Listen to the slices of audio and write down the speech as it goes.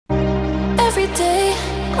day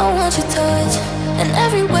I want your touch, in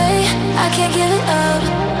every way I can't give it up.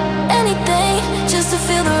 Anything just to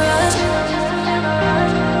feel the rush.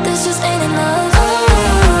 This just ain't enough. Oh,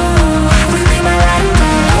 will you be my ride or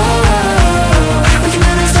die? Oh, we can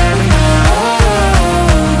do this every night.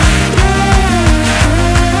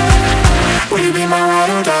 Oh, will you be my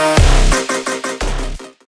ride or die?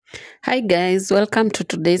 Hi guys, welcome to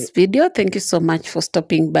today's video. Thank you so much for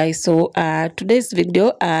stopping by. So today's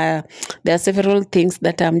video, there are several things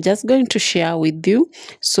that I'm just going to share with you.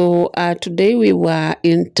 So today we were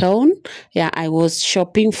in town. Yeah, I was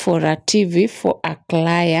shopping for a TV for a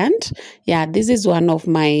client. Yeah, this is one of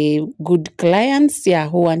my good clients, yeah,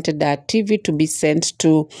 who wanted a TV to be sent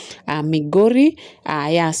to Migori.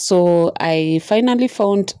 Yeah, so I finally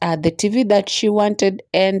found the TV that she wanted,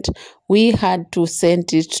 and we had to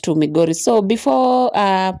send it to Migori. So before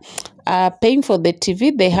paying for the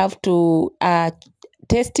TV, they have to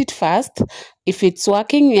test it first. If it's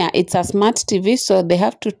working, yeah, it's a smart TV, so they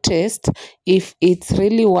have to test if it's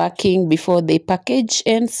really working before they package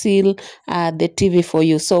and seal the TV for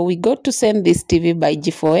you. So we got to send this TV by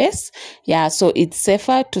G4S. Yeah, so it's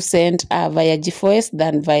safer to send via G4S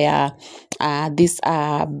than via this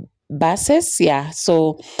buses. Yeah,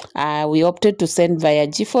 so we opted to send via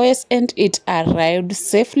G4S and it arrived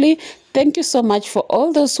safely. Thank you so much for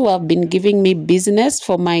all those who have been giving me business,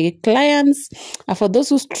 for my clients, for those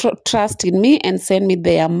who trust in me and send me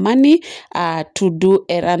their money to do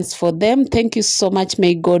errands for them. Thank you so much.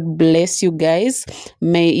 May God bless you guys.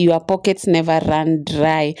 May your pockets never run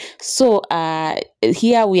dry. So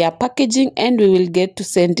here we are packaging and we will get to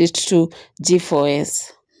send it to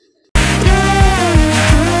G4S.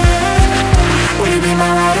 Will you be my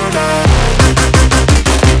ride or die?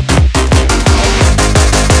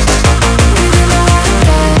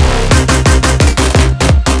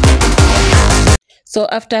 So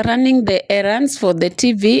after running the errands for the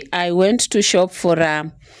TV, I went to shop for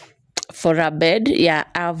a bed. Yeah,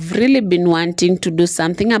 I've really been wanting to do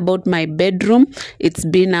something about my bedroom. It's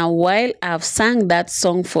been a while. I've sung that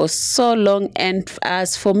song for so long, and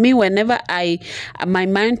as for me, whenever my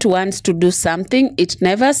mind wants to do something, it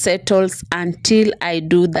never settles until I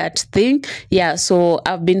do that thing. Yeah, so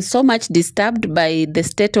I've been so much disturbed by the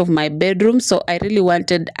state of my bedroom, so I really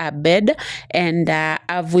wanted a bed, and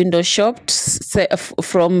I've window shopped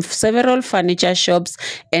from several furniture shops,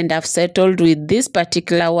 and I've settled with this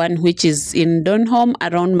particular one, which is in Donholm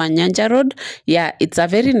around Manyanja Road. Yeah, it's a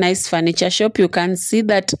very nice furniture shop. You can see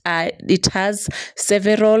that it has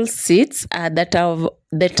several seats that are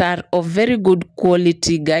of very good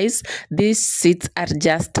quality, guys. These seats are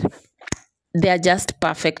just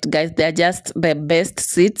perfect, guys. They're just the best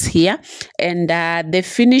seats here, and the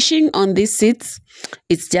finishing on these seats,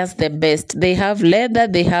 it's just the best. They have leather,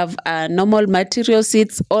 they have normal material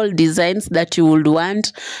seats, all designs that you would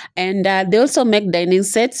want, and they also make dining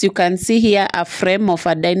sets. You can see here a frame of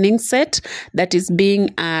a dining set that is being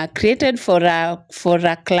created for a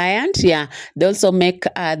client. Yeah, they also make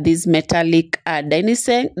these metallic dining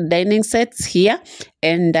sets here,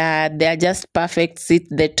 and they're just perfect seats.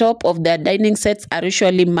 The top of their dining sets are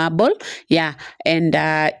usually marble. Yeah, and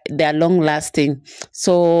they're long lasting.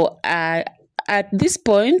 So at this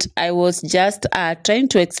point, I was just trying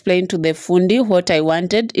to explain to the fundi what I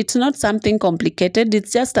wanted. It's not something complicated.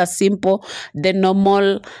 It's just a simple, the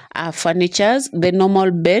normal furnitures, the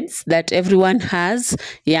normal beds that everyone has.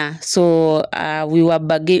 Yeah, so we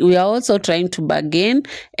are also trying to bargain,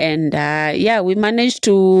 and yeah, we managed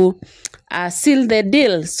to seal the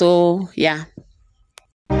deal. So yeah.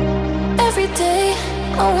 Every day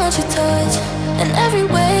I want your touch, in every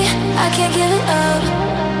way I can't give it up.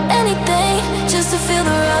 Anything just to feel the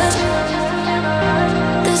rush.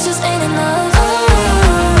 This just ain't enough. Oh,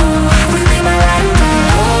 will you be my ride or die?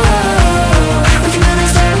 Oh, we can do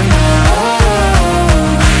this every night.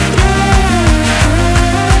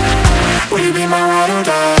 Oh, will you be my ride or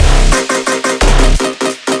die?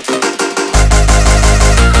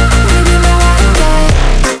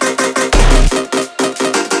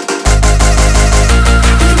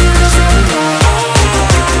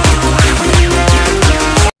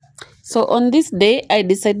 So on this day, I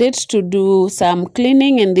decided to do some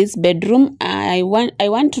cleaning in this bedroom. I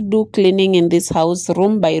want to do cleaning in this house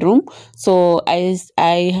room by room. So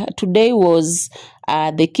today was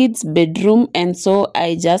the kids' bedroom, and so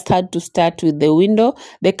I just had to start with the window.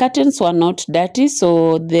 The curtains were not dirty,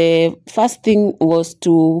 so the first thing was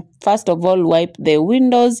to first of all wipe the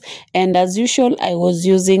windows, and as usual I was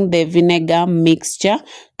using the vinegar mixture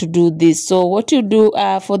to do this. So what you do,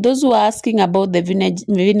 for those who are asking about the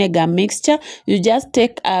vinegar mixture, you just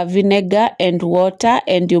take vinegar and water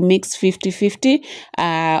and you mix 50-50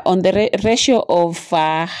 on the ratio of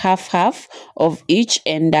half of each,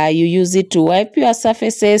 and you use it to wipe your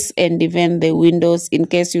surfaces and even the windows in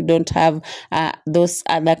case you don't have those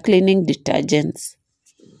other cleaning detergents.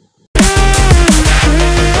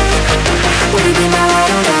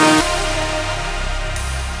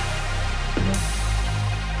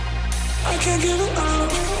 I can't give it up.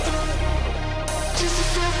 Just a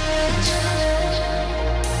savage.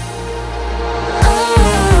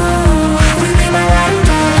 Oh, we be my ride or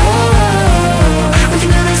die. Oh, we can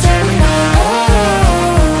do this every night. Oh,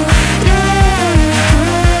 yeah.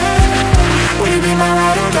 We be my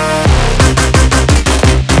ride or die.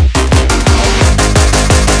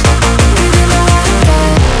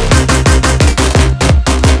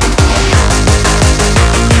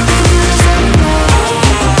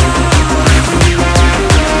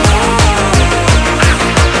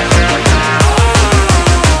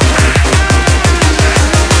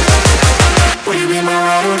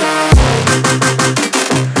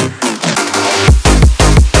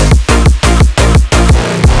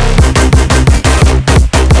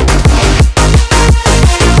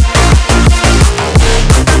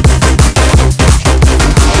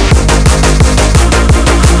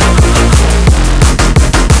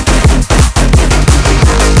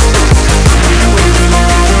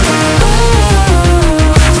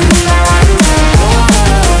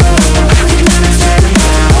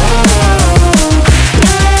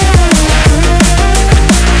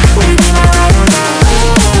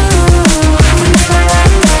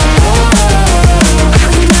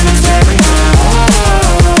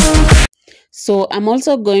 So I'm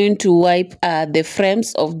also going to wipe the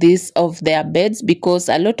frames of their beds, because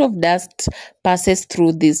a lot of dust passes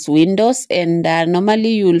through these windows, and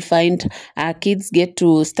normally you will find kids get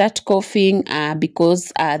to start coughing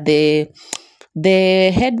because the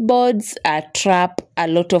headboards trap a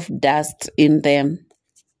lot of dust in them.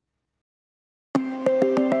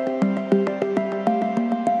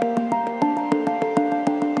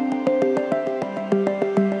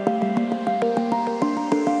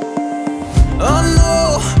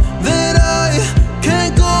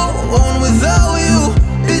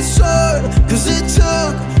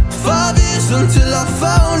 Until I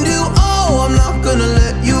found you, oh, I'm not gonna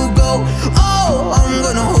let you go. Oh, I'm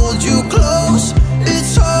gonna hold you close.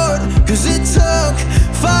 It's hard, cause it took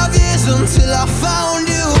 5 years until I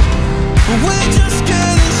found you. We're just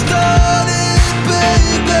getting started,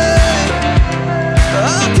 baby.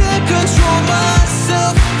 I can't control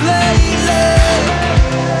myself lately.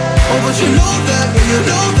 Oh, but you know that, yeah, you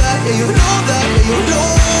know that, yeah, you know that, yeah, you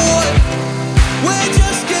know it. We're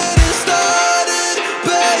just getting started,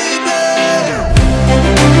 baby.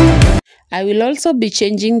 I will also be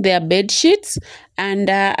changing their bed sheets, and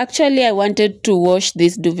actually I wanted to wash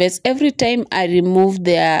these duvets. Every time I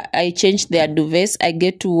change their duvets, I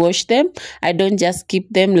get to wash them. I don't just keep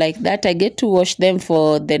them like that. I get to wash them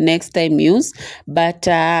for the next time use. But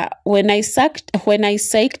when I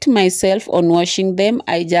psyched myself on washing them,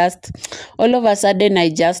 all of a sudden I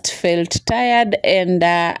just felt tired, and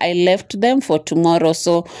I left them for tomorrow.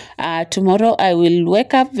 So tomorrow I will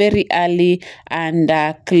wake up very early and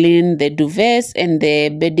clean the duvets and the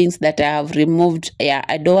beddings that I have removed. Yeah,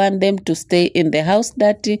 I don't want them to stay in the house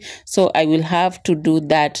dirty, so I will have to do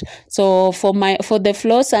that. So for the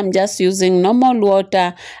floors, I'm just using normal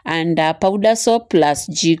water and powder soap plus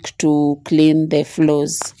jig to clean the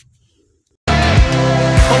floors. Oh,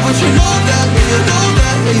 but you know that, you know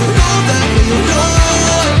that, you know that, you know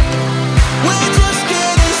it. We're just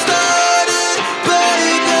getting started,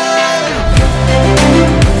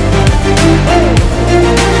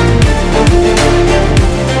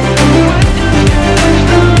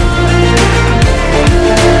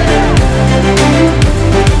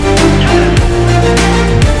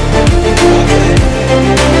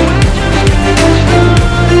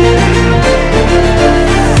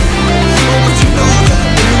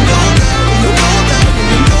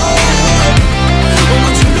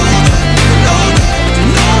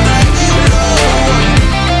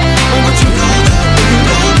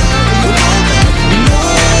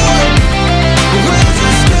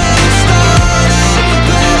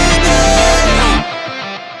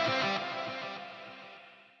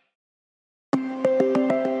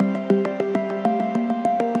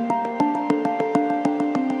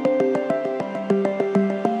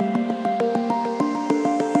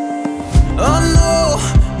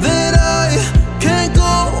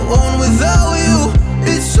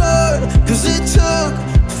 'cause it took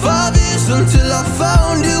 5 years until I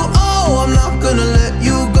found you. Oh, I'm not gonna let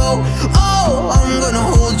you go. Oh, I'm gonna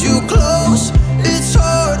hold you close. It's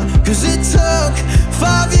hard 'cause it took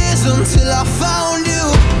 5 years until I found you.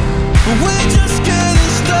 We're just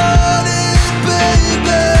getting started,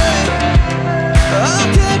 baby. I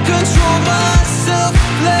can't control myself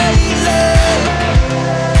lately.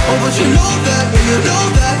 Oh, but you know that, yeah, you know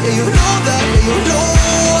that, yeah, you know that, yeah, you know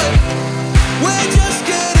it. We're just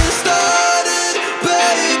getting started,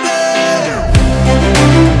 baby.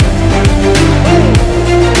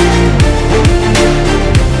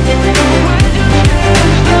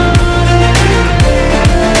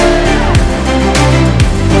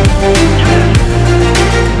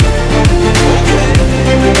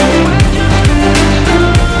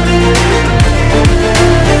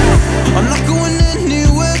 I'm not going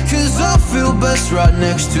anywhere 'cause I feel best right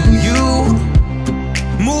next to you.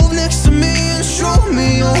 Move next to me and show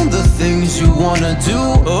me all the things you wanna do.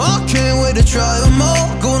 Oh, I can't wait to try them all.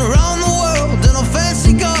 Going around the world in a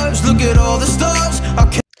fancy cars. Look at all the stars. I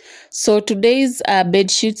can't. So today's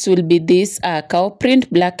bed sheets will be this cow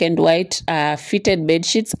print black and white fitted bed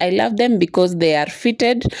sheets. I love them because they are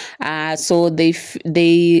fitted. So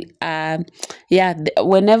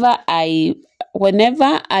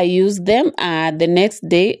whenever I use them the next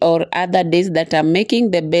day or other days that I'm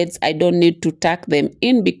making the beds, I don't need to tuck them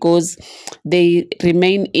in because they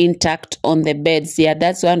remain intact on the beds. Yeah,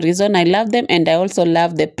 that's one reason I love them. And I also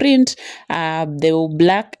love the print. The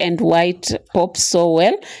black and white pops so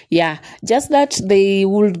well. Yeah, just that they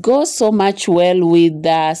would go so much well with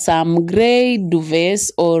some gray duvets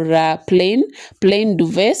or plain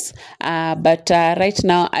duvets. But right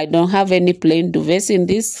now I don't have any plain duvets in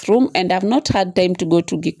this room, and I've not had time to go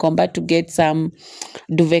to Gikomba to get some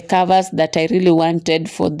duvet covers that I really wanted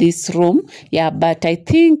for this room. Yeah, but I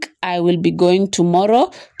think I will be going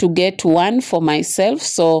tomorrow to get one for myself.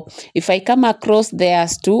 So if I come across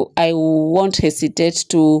theirs too, I won't hesitate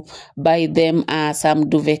to buy them some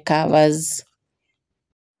duvet covers.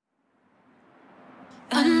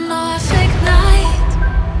 I know if ignite,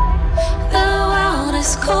 the world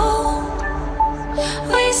is cold.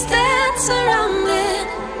 We stand surrounded,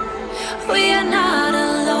 we are not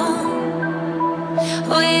alone.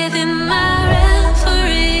 Within my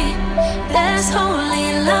reverie, there's holy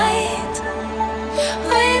light.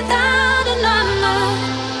 Without a number,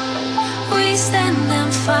 we stand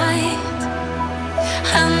and fight.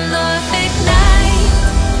 I know if ignite,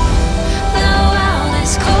 the world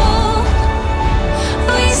is cold.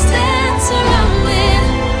 We stand surrounded,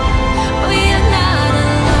 we are not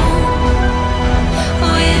alone.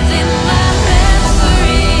 Within my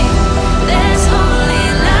reverie, there's holy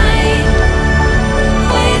light.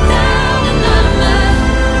 Without a number,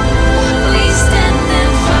 we stand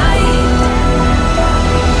and fight.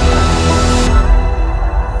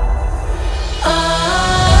 Oh,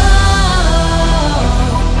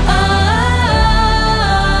 oh,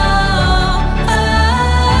 oh,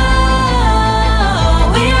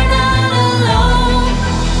 we are not alone.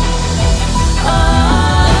 Oh,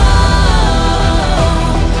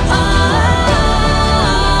 oh,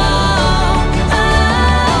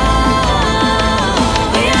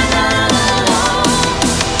 we are not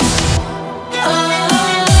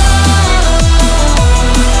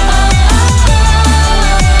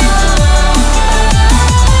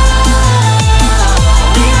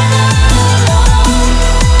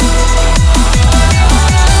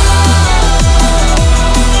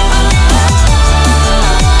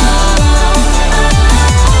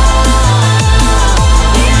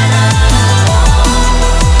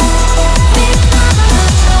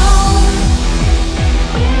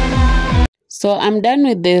So I'm done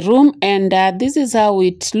with the room, and this is how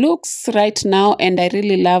it looks right now, and I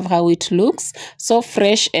really love how it looks, so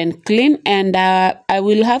fresh and clean. And I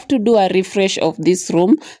will have to do a refresh of this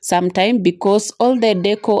room sometime because all the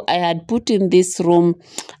deco I had put in this room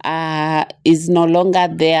is no longer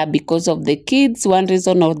there because of the kids. One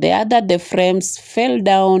reason or the other, the frames fell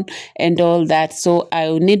down and all that, so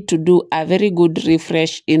I need to do a very good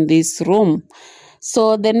refresh in this room.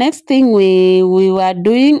 So the next thing we were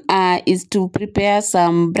doing is to prepare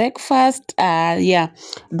some breakfast. Yeah,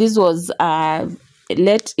 this was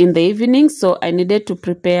late in the evening, so I needed to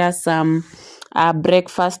prepare some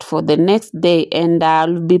breakfast for the next day, and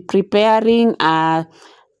I'll be preparing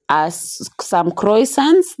some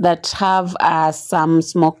croissants that have some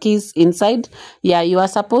smokies inside. Yeah, you are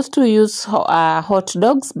supposed to use hot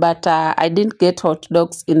dogs, but I didn't get hot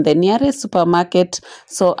dogs in the nearest supermarket,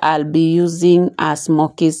 so I'll be using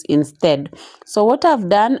smokies instead. So what I've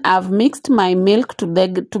done, I've mixed my milk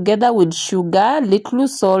together with sugar, little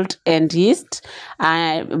salt and yeast.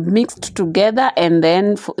 I mixed together, and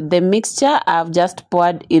then the mixture I've just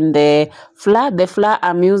poured in the flour. The flour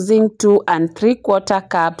I'm using 2 3/4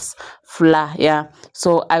 cups flour. Yeah,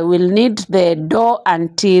 so I will knead the dough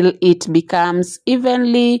until it becomes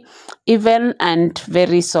even and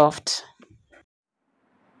very soft.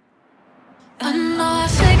 A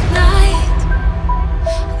perfect night,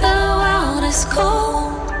 the world is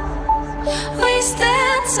cold. We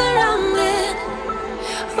stand surrounded,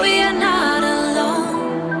 we are not alone.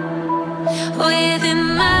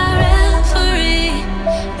 Within my reverie,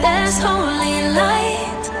 there's holy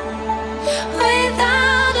light.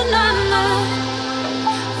 Without a number,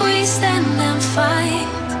 we stand and fight.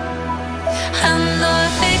 A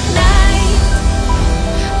perfect night,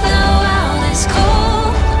 the world is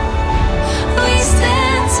cold. We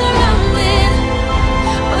stand surrounded,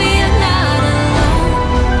 we are not alone.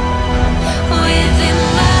 Within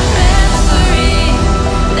my reverie,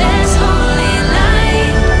 there's holy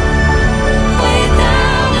light.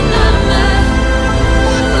 Without a number,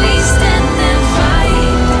 we stand and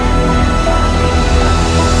fight.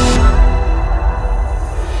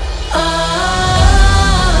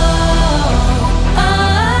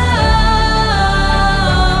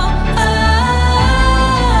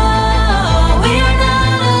 We are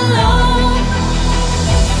not alone.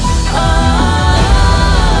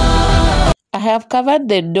 I have covered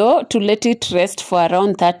the dough to let it rest for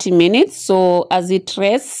around 30 minutes. So as it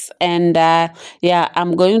rests, and yeah,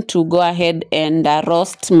 I'm going to go ahead and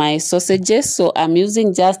roast my sausages. So I'm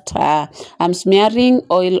using just I'm smearing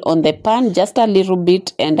oil on the pan just a little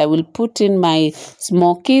bit, and I will put in my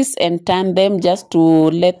smokies and turn them just to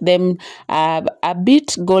let them a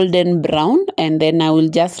bit golden brown, and then I will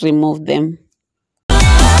just remove them.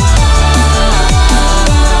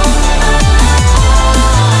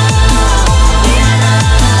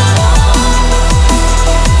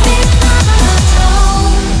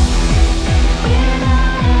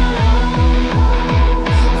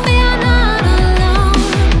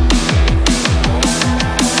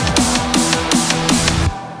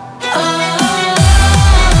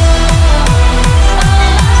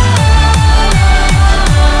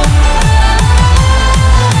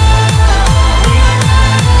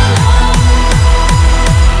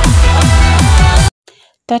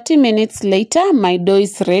 Thirty minutes later, my dough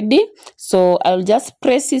is ready. So I'll just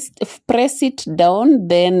press it down.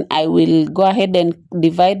 Then I will go ahead and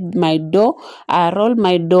divide my dough, roll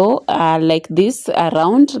my dough like this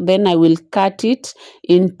around. Then I will cut it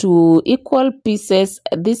into equal pieces.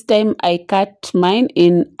 This time I cut mine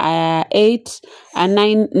in 9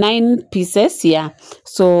 pieces. Yeah,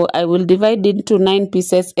 so I will divide into 9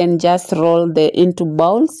 pieces and just roll into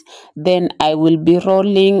balls. Then I will be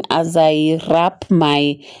rolling as I wrap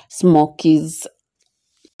my smokies.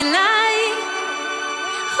 Without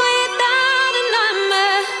a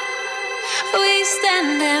number, we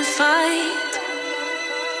stand and fight.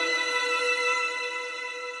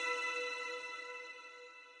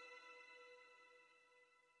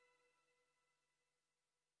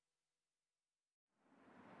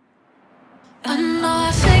 A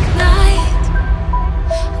perfect night,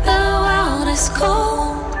 the world is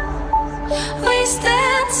cold. We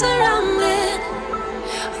stand surrounded,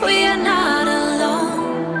 we are not alone.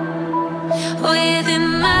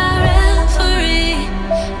 Within my reverie,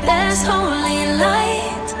 there's holy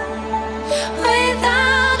light.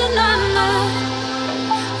 Without a number,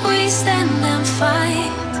 we stand and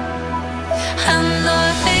fight. A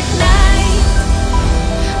perfect night,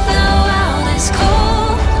 the world is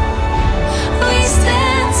cold. We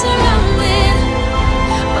stand surrounded,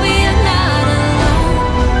 we are not alone.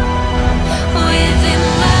 Within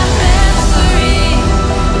my reverie,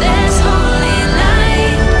 there's holy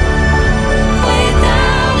light.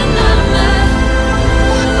 Without a number,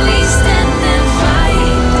 we stand and fight.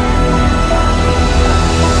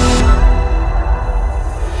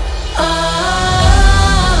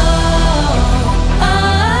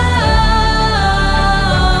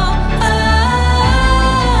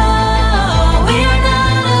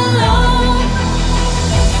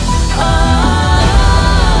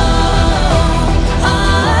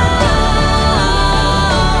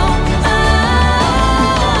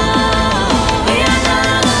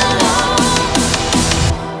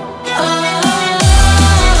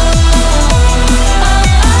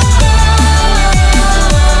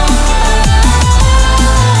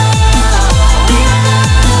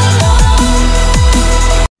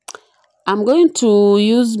 I'm going to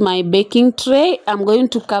use my baking tray. I'm going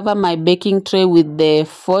to cover my baking tray with the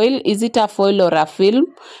foil. Is it a foil or a film?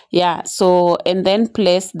 Yeah. So, and then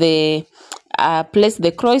place the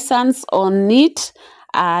croissants on it,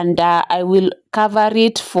 and I will cover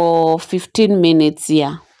it for 15 minutes.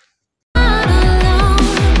 Yeah.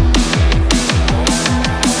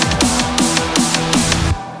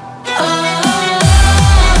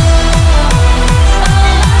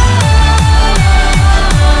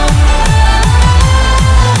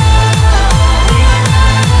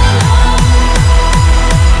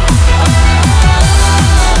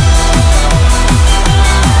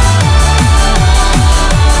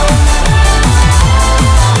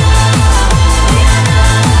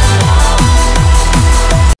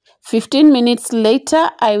 Fifteen minutes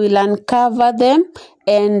later, I will uncover them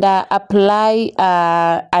and apply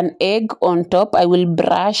an egg on top. I will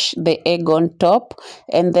brush the egg on top,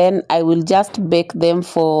 and then I will just bake them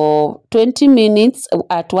for 20 minutes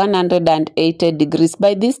at 180 degrees.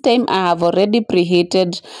 By this time, I have already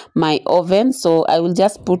preheated my oven, so I will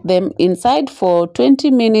just put them inside for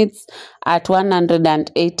 20 minutes at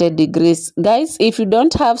 180 degrees. Guys, if you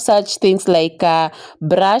don't have such things like a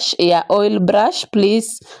brush, oil brush,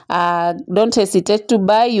 please don't hesitate to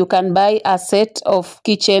buy. You can buy a set of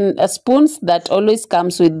kitchen spoons that always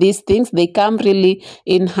comes with these things. They come really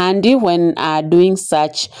in handy when doing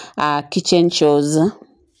such kitchen chores. A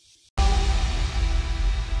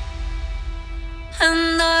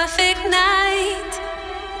Norfolk night,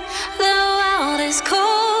 the world is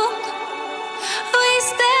cold. We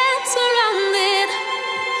stand surrounded,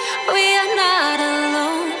 we are not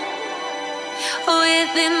alone.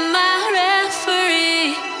 Within my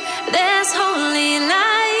referee, there's holy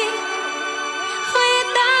light.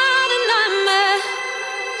 Without an armor,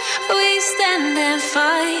 we stand and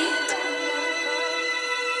fight.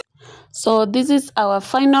 So this is our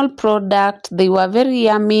final product. They were very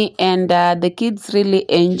yummy, and the kids really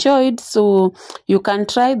enjoyed. So you can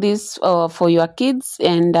try this for your kids.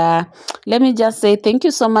 And let me just say thank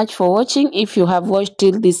you so much for watching. If you have watched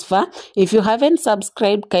till this far, if you haven't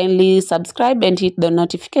subscribed, kindly subscribe and hit the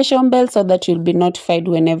notification bell so that you'll be notified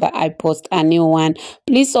whenever I post a new one.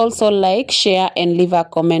 Please also like, share, and leave a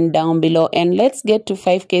comment down below. And let's get to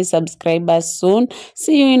 5K subscribers soon.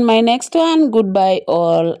 See you in my next one. Goodbye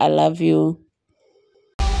all. I love you.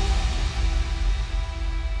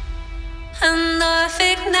 A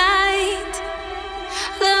Norfolk night,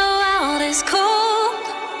 the world is cold.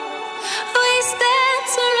 We stand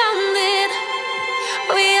surrounded,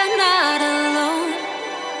 we are not alone.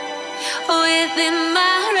 Within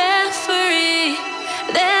my referee,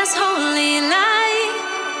 there's holy light.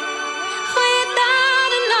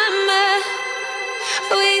 Without an armor,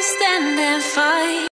 we stand and fight.